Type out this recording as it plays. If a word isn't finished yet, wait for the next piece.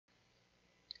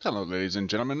Hello, ladies and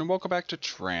gentlemen, and welcome back to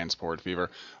Transport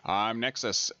Fever. I'm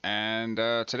Nexxus, and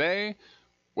today,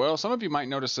 well, some of you might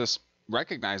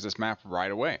recognize this map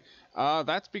right away.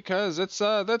 That's because that's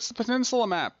the Peninsula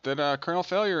map that Colonel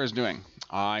Failure is doing.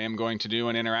 I am going to do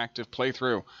an interactive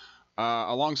playthrough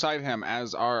alongside him,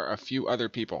 as are a few other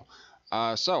people.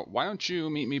 So, why don't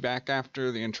you meet me back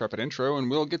after the intrepid intro,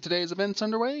 and we'll get today's events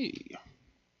underway.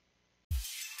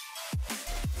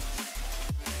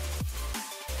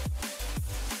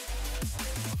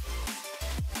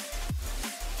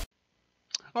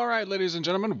 Alright, ladies and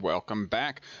gentlemen, welcome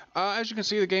back. As you can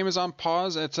see, the game is on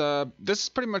pause. This is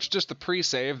pretty much just the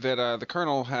pre-save that the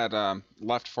Colonel had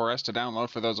left for us to download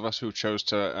for those of us who chose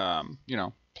to,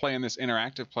 play in this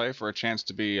interactive play for a chance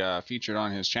to be featured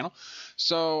on his channel.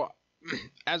 So,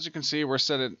 as you can see, we're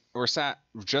sat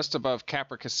just above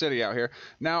Caprica City out here.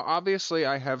 Now, obviously,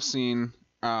 I have seen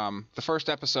the first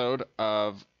episode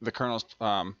of the Colonel's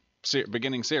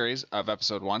beginning series of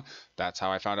episode 1. That's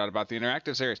how I found out about the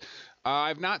interactive series.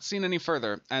 I've not seen any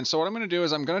further, and so what I'm going to do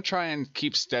is I'm going to try and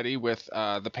keep steady with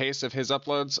the pace of his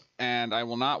uploads, and I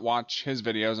will not watch his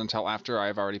videos until after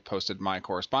I've already posted my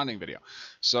corresponding video.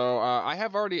 So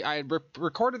I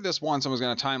recorded this once and was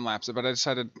going to time lapse it, but I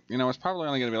decided, it's probably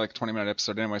only going to be like a 20-minute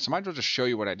episode anyway, so I might as well just show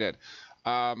you what I did.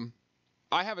 I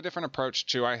have a different approach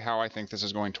to how I think this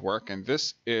is going to work, and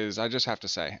this is, I just have to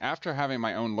say, after having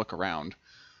my own look around,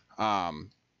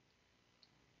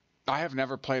 I have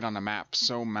never played on a map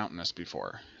so mountainous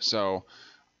before, so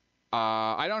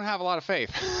I don't have a lot of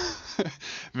faith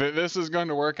that this is going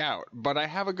to work out, but I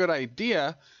have a good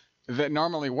idea that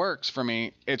normally works for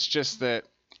me. It's just that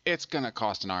it's going to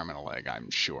cost an arm and a leg, I'm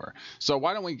sure. So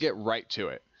why don't we get right to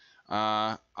it?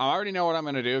 I already know what I'm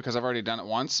going to do because I've already done it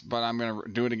once, but I'm going to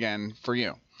do it again for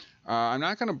you. I'm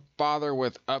not going to bother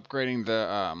with upgrading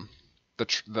the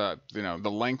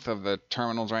length of the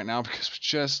terminals right now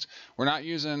because we're not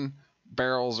using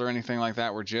barrels or anything like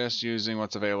that. We're just using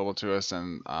what's available to us,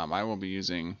 and I will be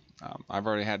using I've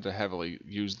already had to heavily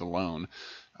use the loan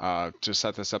to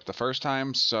set this up the first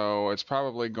time, so it's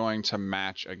probably going to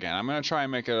match again. I'm going to try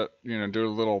and make it do a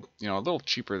little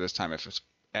cheaper this time if it's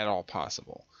at all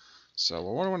possible. So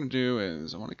what I want to do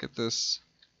is I want to get this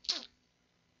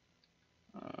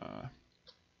I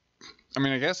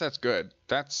guess that's good.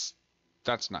 That's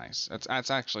nice. That's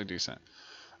actually decent.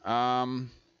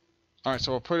 Alright,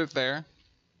 so we'll put it there.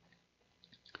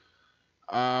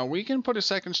 We can put a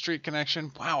second street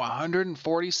connection. Wow,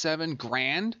 147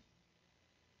 grand?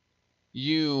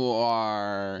 You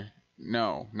are...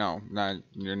 No,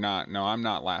 you're not. No, I'm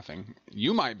not laughing.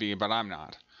 You might be, but I'm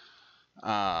not.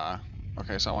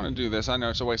 Okay, so I want to do this. I know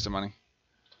it's a waste of money.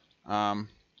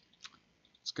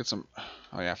 Let's get some...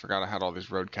 Oh yeah, I forgot I had all these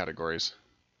road categories.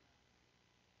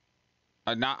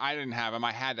 I didn't have them.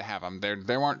 I had to have them.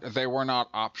 They were not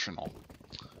optional.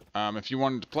 If you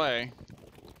wanted to play,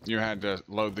 you had to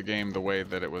load the game the way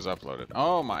that it was uploaded.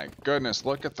 Oh my goodness!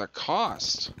 Look at the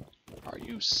cost. Are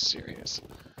you serious?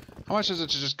 How much is it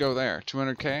to just go there?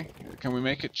 200K? Can we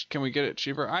make it? Can we get it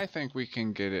cheaper? I think we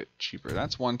can get it cheaper.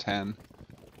 That's 110.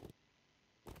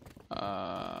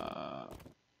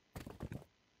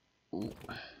 Ooh.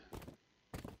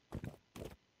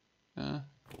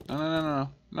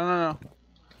 No.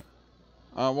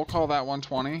 We'll call that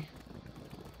 120.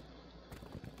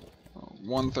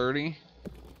 130.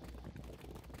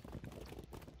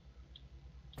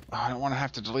 Oh, I don't want to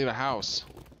have to delete a house.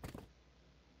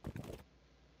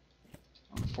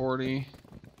 140.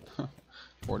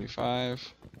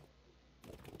 45.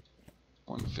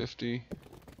 150.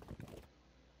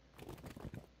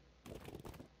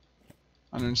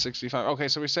 165. Okay,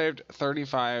 so we saved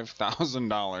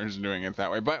 $35,000 doing it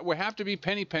that way. But we have to be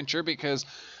penny pincher because,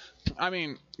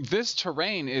 this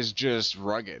terrain is just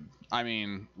rugged.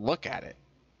 Look at it.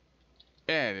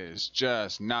 It is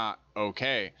just not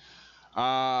okay.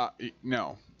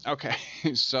 No. Okay,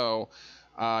 so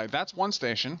that's one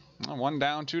station. One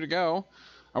down, 2 to go.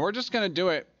 And we're just going to do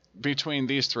it between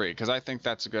these 3 because I think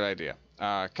that's a good idea.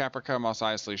 Caprica, Mos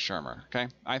Eisley, Shermer. Okay,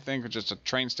 I think just a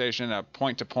train station, a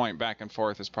point-to-point back and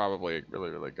forth is probably a really,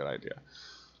 really good idea.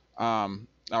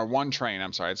 Or one train.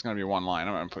 I'm sorry, it's going to be one line.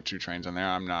 I'm going to put 2 trains in there.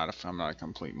 I'm not a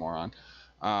complete moron.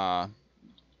 I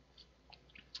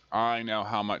know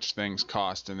how much things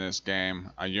cost in this game.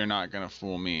 You're not going to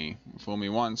fool me. Fool me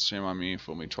once, shame on me.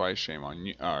 Fool me twice, shame on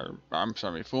you. I'm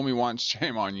sorry. Fool me once,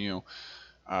 shame on you.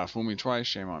 Fool me twice,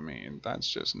 shame on me. And that's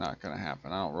just not going to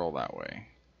happen. I don't roll that way.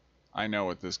 I know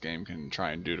what this game can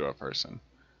try and do to a person.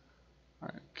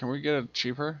 Alright, can we get it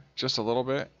cheaper? Just a little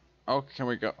bit? Oh, can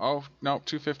we go? Oh, no,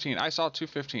 215. I saw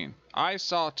 215. I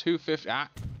saw 250. Ah,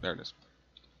 there it is.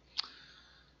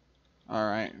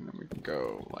 Alright, and then we can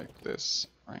go like this.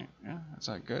 Right, yeah, is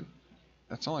that good?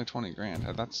 That's only 20 grand.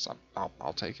 That's,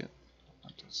 I'll take it.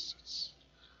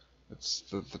 It's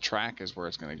the track is where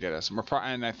it's going to get us.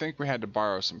 And I think we had to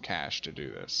borrow some cash to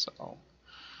do this, so.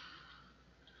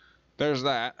 There's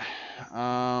that.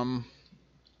 Yeah,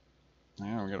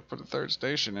 we got to put a third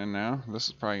station in now. This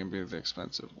is probably going to be the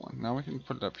expensive one. Now we can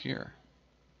put it up here.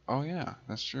 Oh yeah,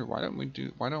 that's true. Why don't we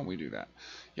do that?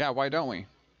 Yeah, why don't we?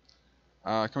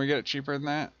 Can we get it cheaper than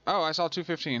that? Oh, I saw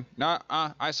 215. No,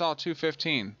 I saw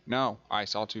 215. No, I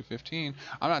saw 215.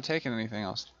 I'm not taking anything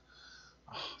else.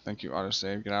 Oh, thank you,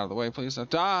 autosave. Get out of the way, please. There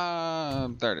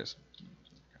it is.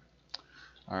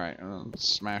 All right, let's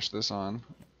smash this on.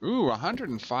 Ooh,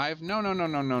 105. No, no, no,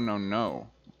 no, no, no, no.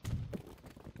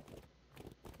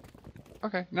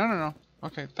 Okay, no.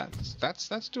 Okay,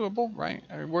 that's doable, right?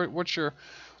 I mean, what's your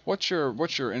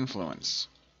influence?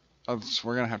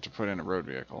 We're gonna have to put in a road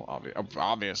vehicle,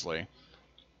 obviously.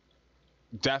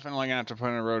 Definitely gonna have to put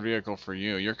in a road vehicle for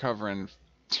you. You're covering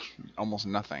almost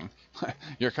nothing.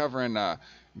 You're covering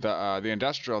the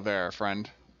industrial there, friend.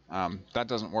 That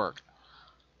doesn't work.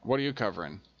 What are you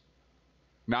covering?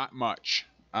 Not much.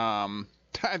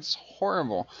 That's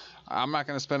horrible. I'm not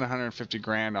gonna spend 150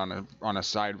 grand on a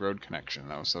side road connection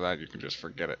though, so that you can just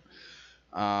forget it.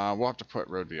 We'll have to put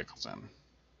road vehicles in.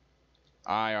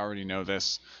 I already know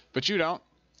this, but you don't.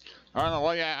 Oh, no,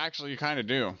 well, yeah, actually, you kind of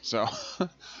do. So, all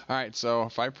right. So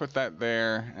if I put that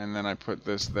there, and then I put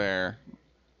this there,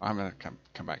 I'm gonna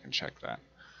come back and check that,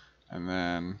 and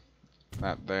then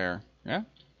that there, yeah,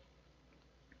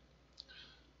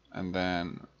 and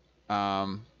then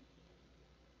I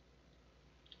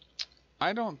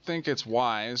don't think it's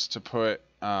wise to put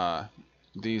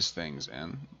these things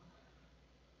in.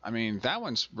 I mean, that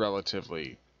one's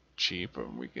relatively cheap,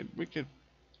 but we could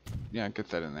yeah, get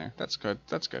that in there. That's good.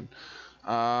 That's good.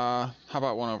 How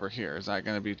about one over here? Is that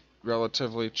going to be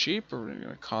relatively cheap, or going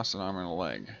to cost an arm and a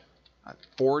leg?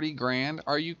 40 grand?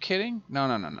 Are you kidding? No.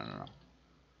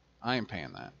 I ain't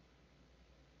paying that.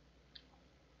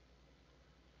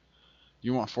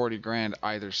 You want 40 grand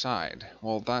either side?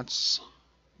 Well,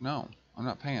 no. I'm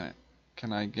not paying it.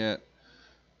 Can I get?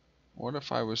 What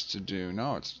if I was to do?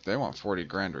 No, they want 40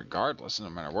 grand regardless, no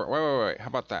matter what. Wait. How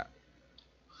about that?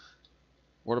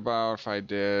 What about if I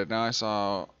did? Now I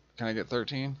saw. Can I get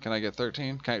 13? Can I get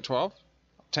 13? Can I get 12?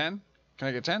 10? Can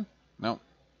I get 10? No.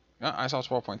 No, I saw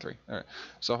 12.3. All right.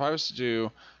 So if I was to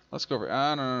do, let's go over.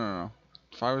 No.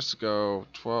 If I was to go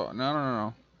 12,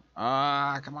 no.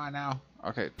 Come on now.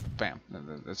 Okay, bam,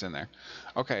 it's in there.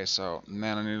 Okay, so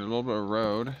then I need a little bit of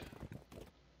road.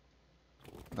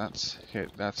 That's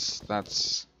hit. That's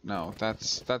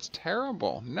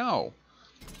terrible. No.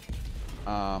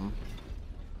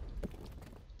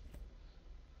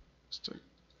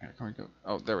 Can we go?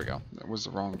 Oh, there we go. That was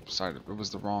the wrong side. It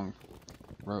was the wrong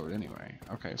road anyway.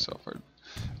 Okay, so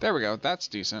there we go. That's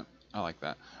decent. I like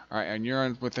that. All right, and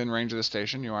you're within range of the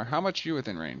station. You are. How much are you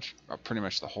within range? Pretty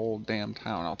much the whole damn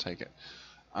town. I'll take it.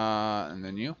 And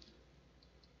then you.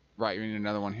 Right, you need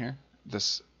another one here.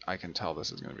 This, I can tell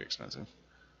this is going to be expensive.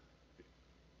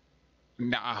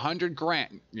 Now, 100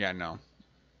 grand. Yeah, no.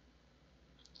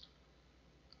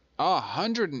 Oh,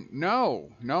 100. No.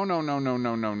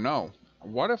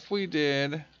 What if we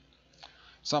did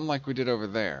something like we did over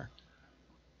there?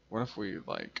 What if we,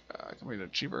 like, can we do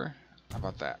it cheaper? How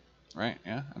about that? Right?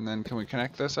 Yeah? And then can we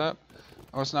connect this up?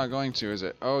 Oh, it's not going to, is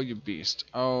it? Oh, you beast.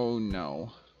 Oh,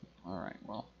 no. Alright,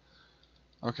 well.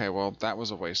 Okay, well, that was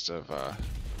a waste of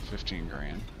 15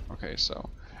 grand. Okay, so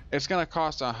it's going to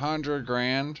cost 100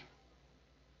 grand.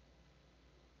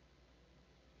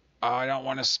 Oh, I don't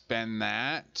want to spend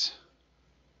that.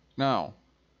 No.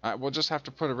 We'll just have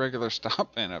to put a regular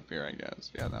stop in up here, I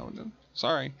guess. Yeah, that would do.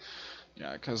 Sorry.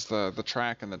 Yeah, because the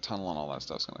track and the tunnel and all that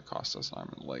stuff's going to cost us an arm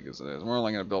and a leg as it is. We're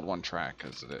only going to build one track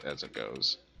as it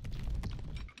goes.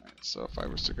 Right, so if I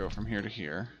was to go from here to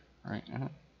here, right?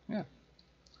 Yeah.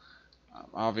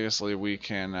 Obviously, we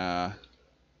can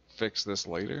fix this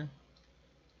later.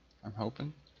 I'm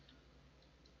hoping.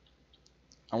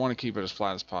 I want to keep it as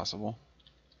flat as possible.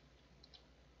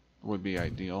 Would be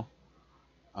ideal.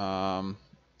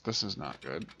 This is not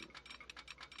good.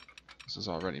 This is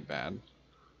already bad.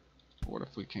 What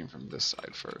if we came from this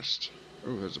side first?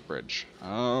 Ooh, there's a bridge.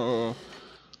 Oh.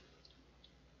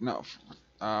 No.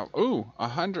 Ooh,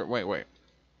 100. Wait.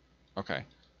 Okay.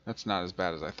 That's not as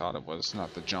bad as I thought it was.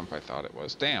 Not the jump I thought it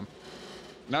was. Damn.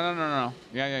 No.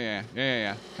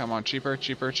 Yeah. Come on, cheaper.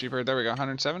 There we go.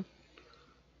 107.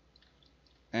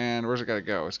 And where's it gotta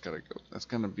go? It's gotta go. That's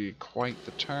gonna be quite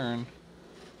the turn.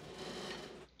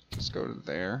 Just go to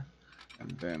there,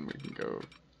 and then we can go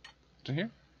to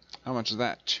here. How much is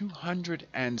that?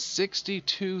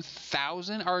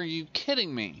 262,000? Are you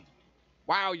kidding me?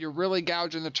 Wow, you're really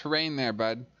gouging the terrain there,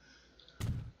 bud.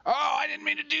 Oh, I didn't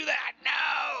mean to do that.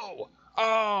 No.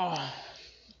 Oh.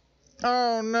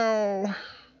 Oh no.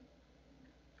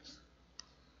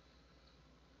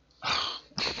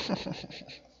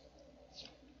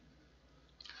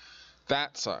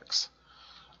 That sucks.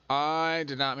 I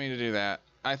did not mean to do that.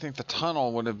 I think the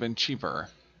tunnel would have been cheaper.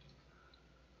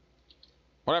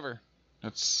 Whatever.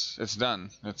 It's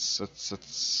done. It's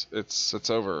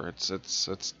over. It's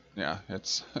yeah,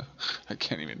 it's I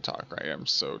can't even talk right. I'm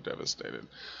so devastated.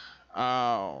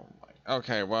 Oh,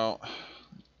 okay, well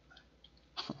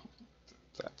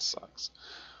that sucks.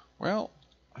 Well,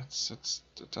 it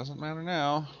doesn't matter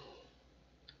now.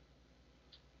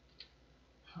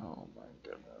 Oh my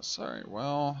goodness. Sorry.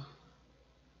 Well,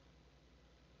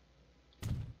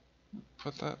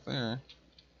 put that there.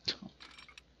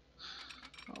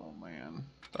 Oh man,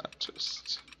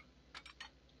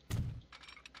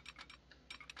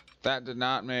 that did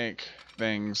not make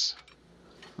things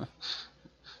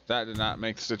that did not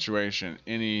make the situation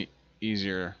any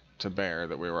easier to bear,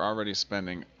 that we were already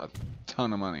spending a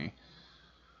ton of money.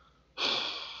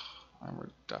 We're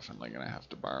definitely gonna have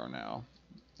to borrow now.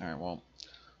 Alright, well,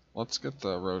 let's get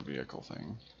the road vehicle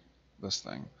thing. This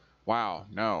thing. Wow,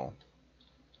 no.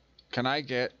 Can I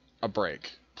get a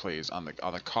break, please, on the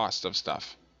cost of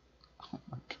stuff? Oh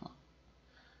my god.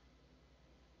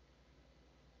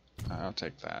 I'll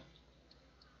take that.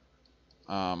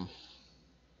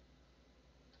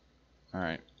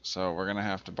 Alright, so we're gonna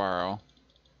have to borrow.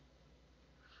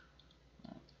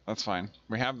 That's fine.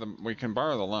 We can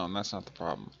borrow the loan, that's not the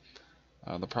problem.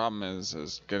 The problem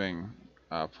is getting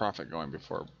profit going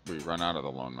before we run out of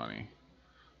the loan money.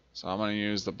 So I'm going to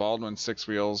use the Baldwin 6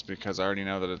 wheels because I already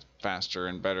know that it's faster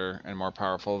and better and more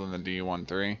powerful than the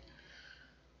D13.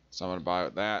 So I'm going to buy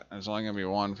that. There's only going to be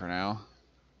one for now.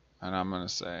 And I'm going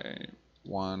to say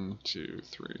 1, 2,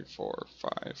 3, 4,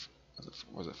 5.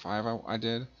 Was it 5 I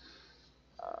did?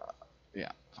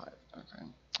 Yeah, 5. Okay.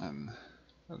 And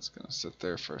that's going to sit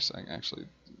there for a second. Actually,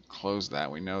 close that.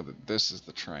 We know that this is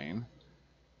the train.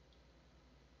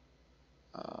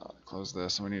 Close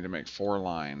this, and we need to make 4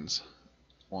 lines.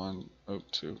 1,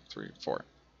 2, 3, 4.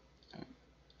 Okay.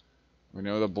 We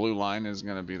know the blue line is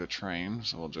going to be the train,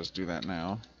 so we'll just do that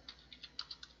now.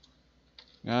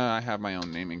 I have my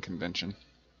own naming convention.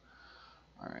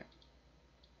 Alright.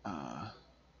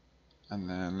 And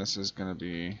then this is going to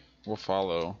be, we'll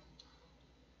follow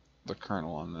the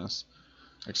kernel on this,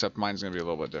 except mine's going to be a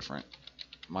little bit different.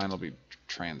 Mine will be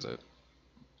transit.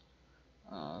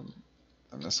 And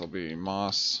this will be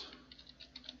Moss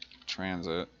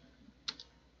Transit.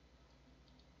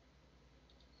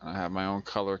 And I have my own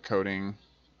color coding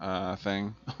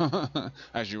thing,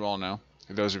 as you all know,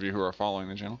 those of you who are following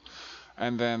the channel.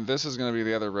 And then this is going to be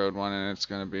the other road one, and it's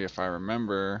going to be, if I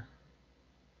remember,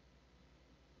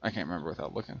 I can't remember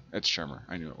without looking. It's Shermer.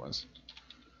 I knew it was.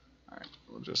 Alright,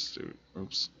 we'll just do,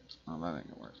 oops, oh, that ain't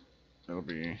going to work. It'll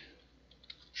be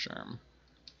Sherm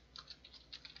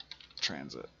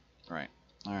Transit. Right.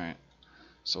 Alright.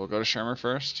 So we'll go to Shermer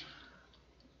first.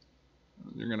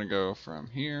 You're going to go from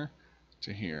here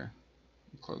to here.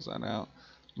 Close that out.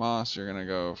 Moss, you're going to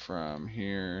go from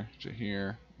here to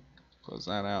here. Close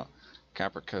that out.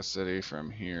 Caprica City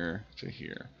from here to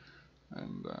here.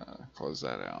 And close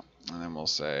that out. And then we'll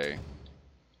say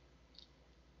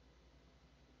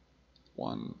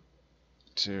 1,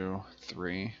 2,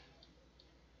 3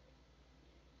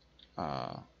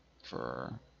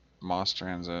 for Moss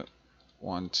Transit.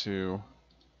 1, 2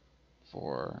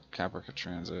 for Caprica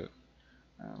Transit.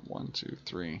 And 1, 2,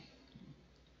 3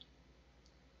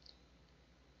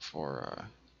 for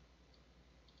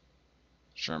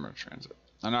Shermer Transit.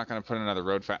 I'm not going to put another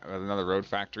road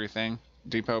factory thing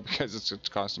depot because it's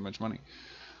costing too much money.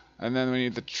 And then we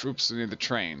need the troops. We need the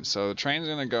train. So the train's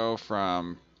going to go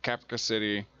from Caprica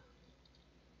City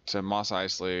to Mos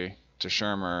Eisley to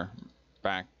Shermer,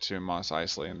 back to Mos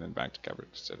Eisley, and then back to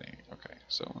Caprica City. Okay,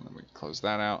 so then we close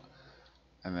that out,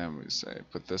 and then we say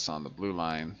put this on the blue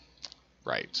line.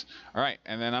 Right. All right,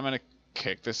 and then I'm going to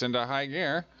kick this into high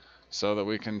gear so that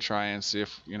we can try and see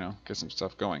if, get some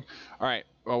stuff going. All right.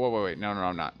 Oh, wait. No,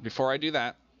 I'm not. Before I do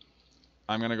that,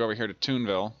 I'm going to go over here to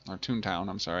Toonville, or Toontown,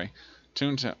 I'm sorry.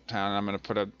 Toontown, and I'm going to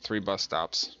put up 3 bus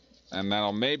stops. And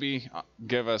that'll maybe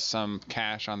give us some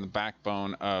cash on the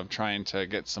backbone of trying to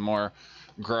get some more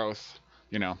growth,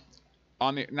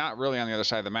 not really on the other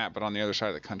side of the map, but on the other side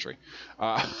of the country.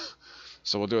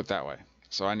 So we'll do it that way.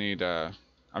 So I need,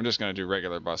 I'm just going to do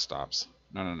regular bus stops.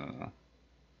 No.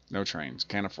 No trains.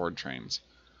 Can't afford trains.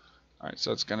 Alright,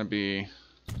 so it's going to be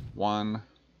 1,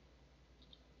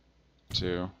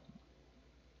 2.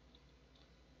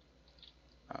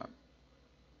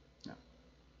 Yeah.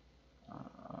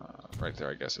 Right there,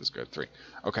 I guess, is good. 3.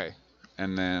 Okay,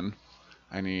 and then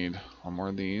I need one more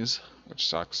of these, which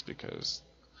sucks because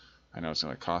I know it's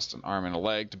going to cost an arm and a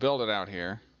leg to build it out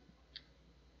here.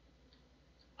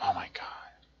 Oh my god.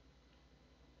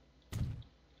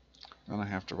 Then I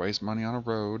have to waste money on a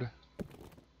road.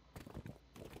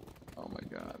 Oh my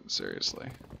god, seriously.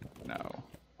 No.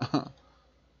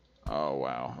 Oh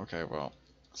wow, okay, well,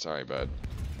 sorry bud.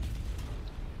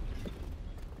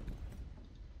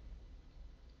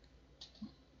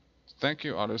 Thank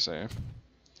you, autosave.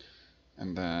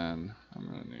 And then I'm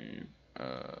gonna need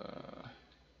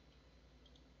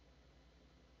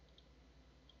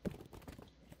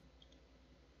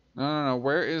no,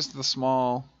 where is the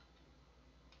small?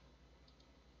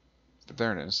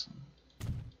 There it is.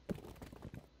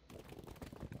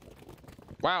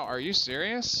 Wow, are you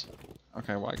serious?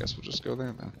 Okay, well I guess we'll just go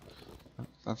there then.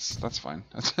 That's fine.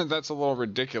 That's a little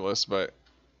ridiculous, but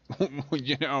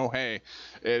you know, hey,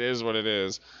 it is what it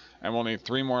is. And we'll need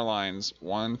 3 more lines.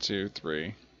 1, 2,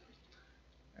 3.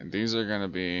 And these are gonna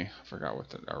be, I forgot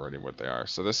what they are.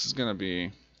 So this is gonna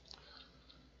be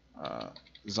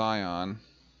Zion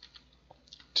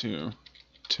to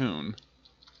Tune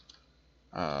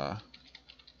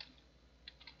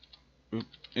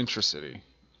Intracity.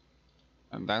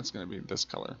 And that's gonna be this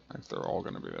color. Like they're all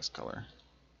gonna be this color.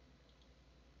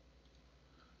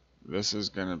 This is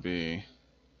gonna be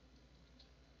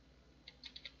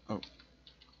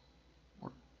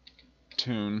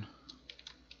Tune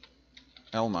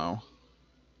Elmo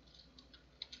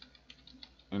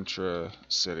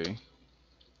Intracity,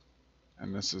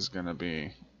 and this is gonna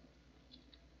be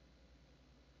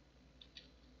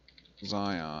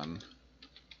Zion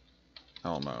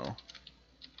Elmo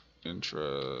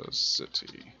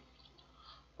Intracity.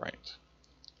 Right.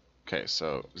 Okay,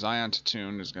 so Zion to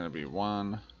Tune is gonna be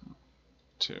 1,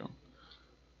 2.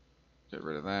 Get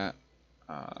rid of that.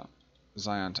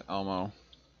 Zion to Elmo.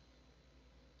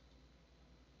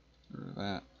 Get rid of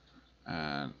that.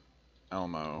 And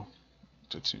Elmo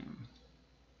to Tune.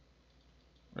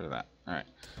 Rid of that. Alright.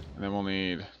 And then we'll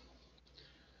need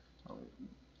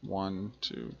 1,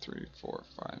 2, 3, 4,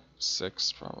 5,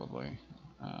 6 probably.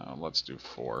 Let's do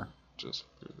 4 just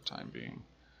for the time being.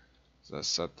 So let's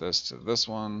set this to this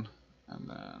one, and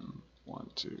then 1,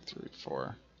 2, 3,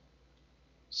 4.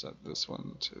 Set this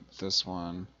one to this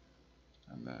one,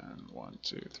 and then 1,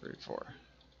 2, 3, 4.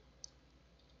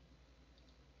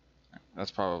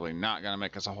 That's probably not going to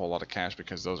make us a whole lot of cash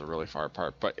because those are really far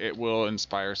apart, but it will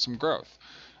inspire some growth.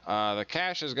 The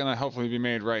cash is going to hopefully be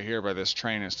made right here by this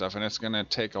train and stuff, and it's going to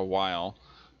take a while.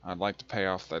 I'd like to pay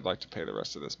the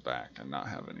rest of this back and not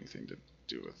have anything to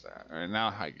do with that. All right,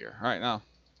 now high gear. All right,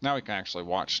 now we can actually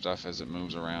watch stuff as it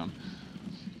moves around.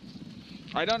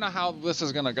 I don't know how this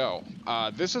is gonna go.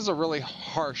 This is a really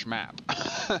harsh map,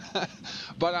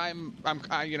 but I'm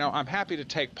happy to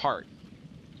take part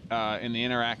in the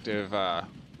interactive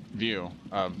view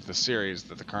of the series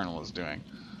that the Colonel is doing.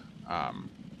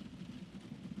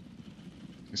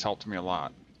 He's helped me a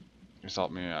lot. He's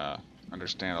helped me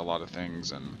understand a lot of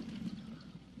things, and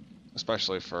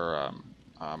especially for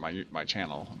my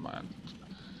channel,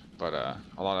 but a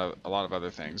lot of other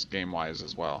things game-wise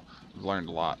as well. I've learned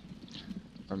a lot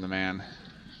from the man.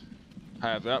 I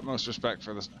have the utmost respect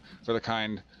for the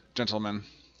kind gentleman.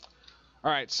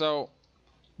 All right, so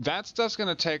that stuff's going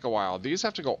to take a while. These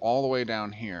have to go all the way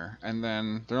down here, and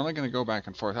then they're only going to go back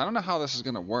and forth. I don't know how this is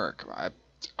going to work.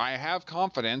 I have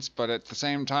confidence, but at the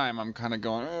same time, I'm kind of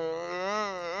going,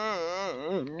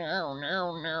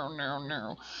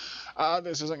 no.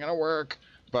 This isn't going to work,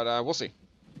 but we'll see.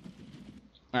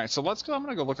 All right, so let's go. I'm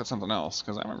going to go look at something else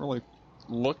because I haven't really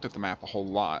looked at the map a whole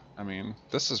lot. I mean,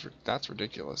 that's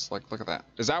ridiculous. Like, look at that.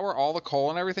 Is that where all the coal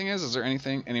and everything is? Is there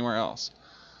anything anywhere else?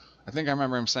 I think I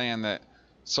remember him saying that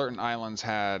certain islands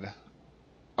had...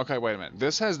 Okay, wait a minute.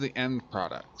 This has the end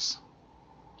products.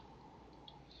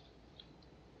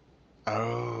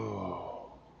 Oh,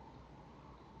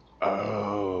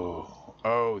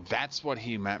 that's what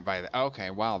he meant by that.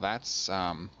 Okay, wow, that's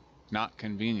not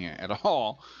convenient at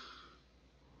all.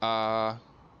 Yeah.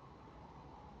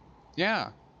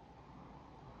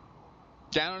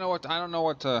 I don't know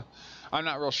what to. I'm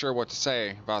not real sure what to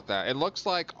say about that. It looks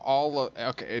like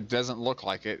okay, it doesn't look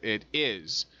like it. It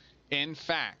is, in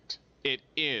fact, it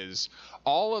is.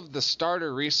 All of the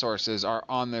starter resources are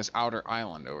on this outer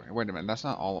island over here. Wait a minute, that's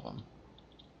not all of them.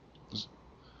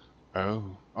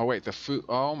 Oh wait, the food.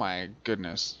 Oh my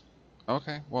goodness.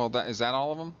 Okay, well is that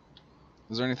all of them?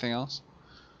 Is there anything else?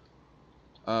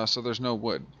 So there's no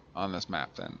wood. on this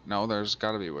map then? No, there's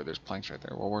got to be wood. There's planks right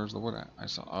there. Well, where's the wood at? I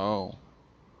saw. Oh.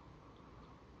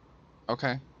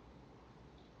 Okay.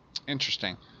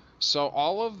 Interesting. So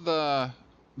all of the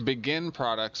begin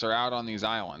products are out on these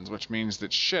islands, which means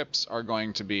that ships are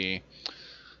going to be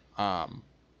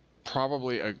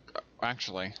probably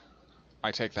actually,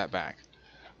 I take that back.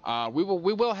 We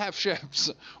will have ships.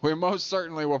 We most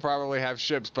certainly will probably have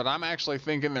ships, but I'm actually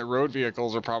thinking that road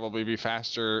vehicles will probably be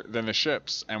faster than the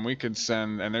ships, and we could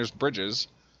send, and there's bridges.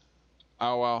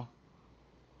 Oh well.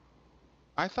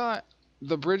 I thought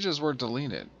the bridges were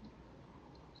deleted.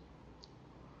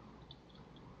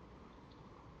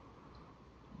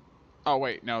 Oh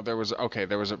wait, no, there was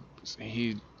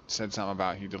he said something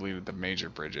about he deleted the major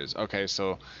bridges. Okay,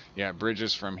 so yeah,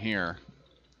 bridges from here.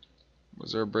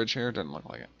 Was there a bridge here? Doesn't look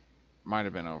like it. Might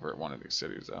have been over at one of these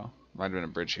cities though. Might have been a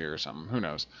bridge here or something. Who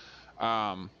knows?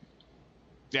 Yeah,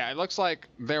 it looks like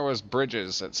there was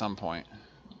bridges at some point.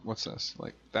 What's this?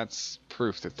 Like, that's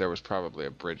proof that there was probably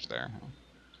a bridge there.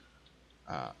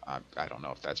 I don't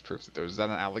know if that's proof that there was. Is that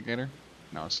an alligator?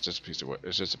 No, it's just a piece of wood.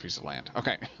 It's just a piece of land.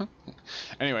 Okay.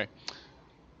 Anyway,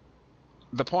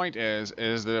 the point is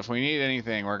that if we need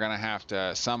anything, we're gonna have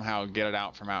to somehow get it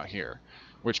out from out here,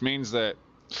 which means that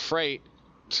freight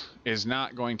is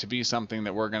not going to be something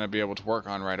that we're going to be able to work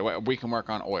on right away. We can work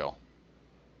on oil,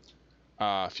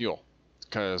 fuel,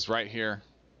 because right here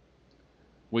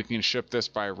we can ship this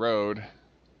by road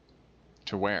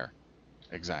to where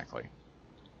exactly?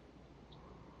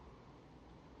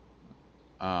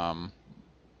 Am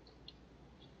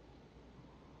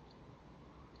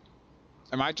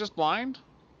I just blind,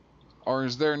 or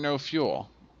is there no fuel?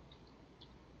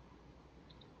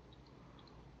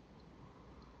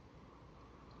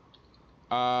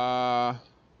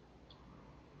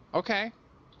 Okay.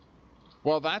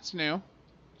 Well, that's new.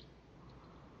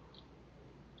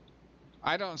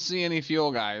 I don't see any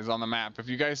fuel, guys, on the map. If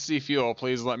you guys see fuel,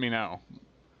 please let me know.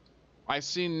 I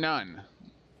see none.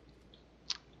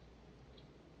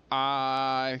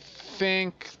 I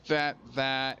think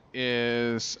that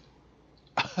is...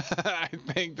 I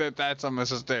think that that's a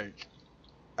mistake.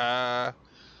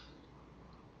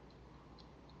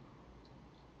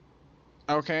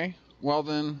 Okay. Well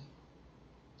then,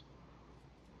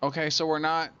 okay, so we're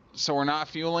not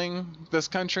fueling this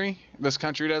country. This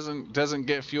country doesn't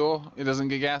get fuel. It doesn't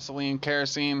get gasoline,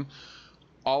 kerosene,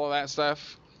 all of that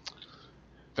stuff.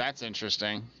 That's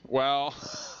interesting. Well,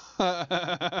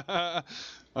 I'm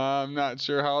not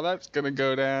sure how that's gonna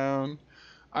go down.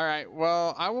 All right.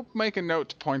 Well, I will make a note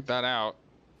to point that out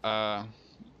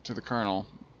to the colonel.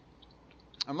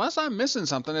 Unless I'm missing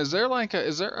something, is there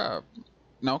a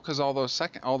no, because all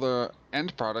the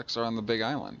end products are on the big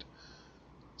island.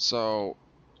 So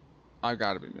I've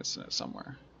got to be missing it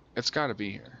somewhere. It's got to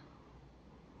be here.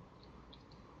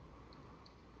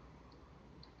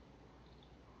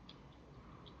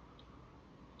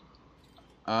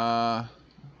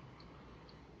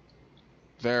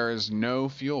 There is no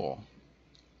fuel.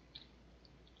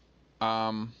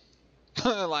 Like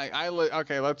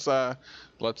okay, let's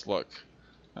look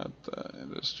at the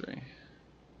industry.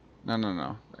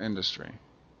 No. Industry.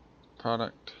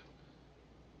 Product.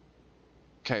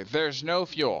 Okay, there's no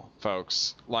fuel,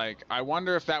 folks. Like, I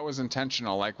wonder if that was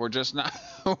intentional. Like, we're just not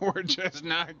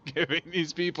giving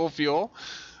these people fuel.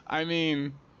 I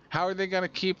mean, how are they gonna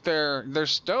keep their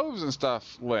stoves and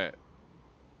stuff lit?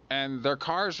 And their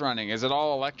cars running? Is it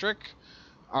all electric?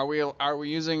 Are we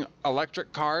using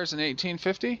electric cars in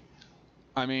 1850?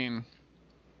 I mean,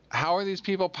 how are these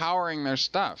people powering their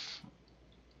stuff?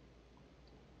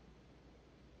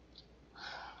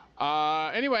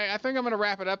 Anyway, I think I'm going to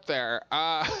wrap it up there.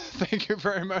 Thank you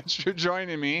very much for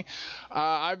joining me.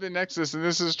 I've been Nexxus, and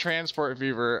this is Transport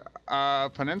Fever,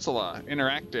 Peninsula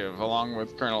Interactive, along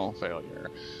with Colonel Failure.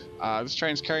 This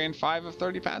train's carrying 5 of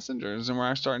 30 passengers, and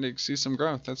we're starting to see some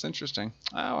growth. That's interesting.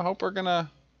 I hope we're going to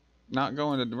we're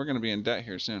going to be in debt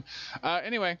here soon.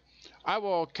 Anyway, I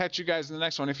will catch you guys in the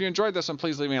next one. If you enjoyed this one,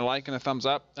 please leave me a like and a thumbs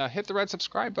up. Hit the red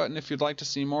subscribe button if you'd like to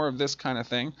see more of this kind of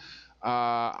thing.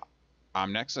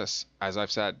 I'm Nexxus, as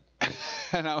I've said,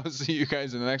 and I will see you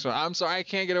guys in the next one. I'm sorry, I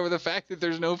can't get over the fact that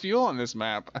there's no fuel on this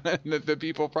map, and that the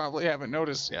people probably haven't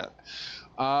noticed yet.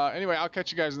 Anyway, I'll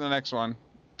catch you guys in the next one.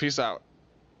 Peace out.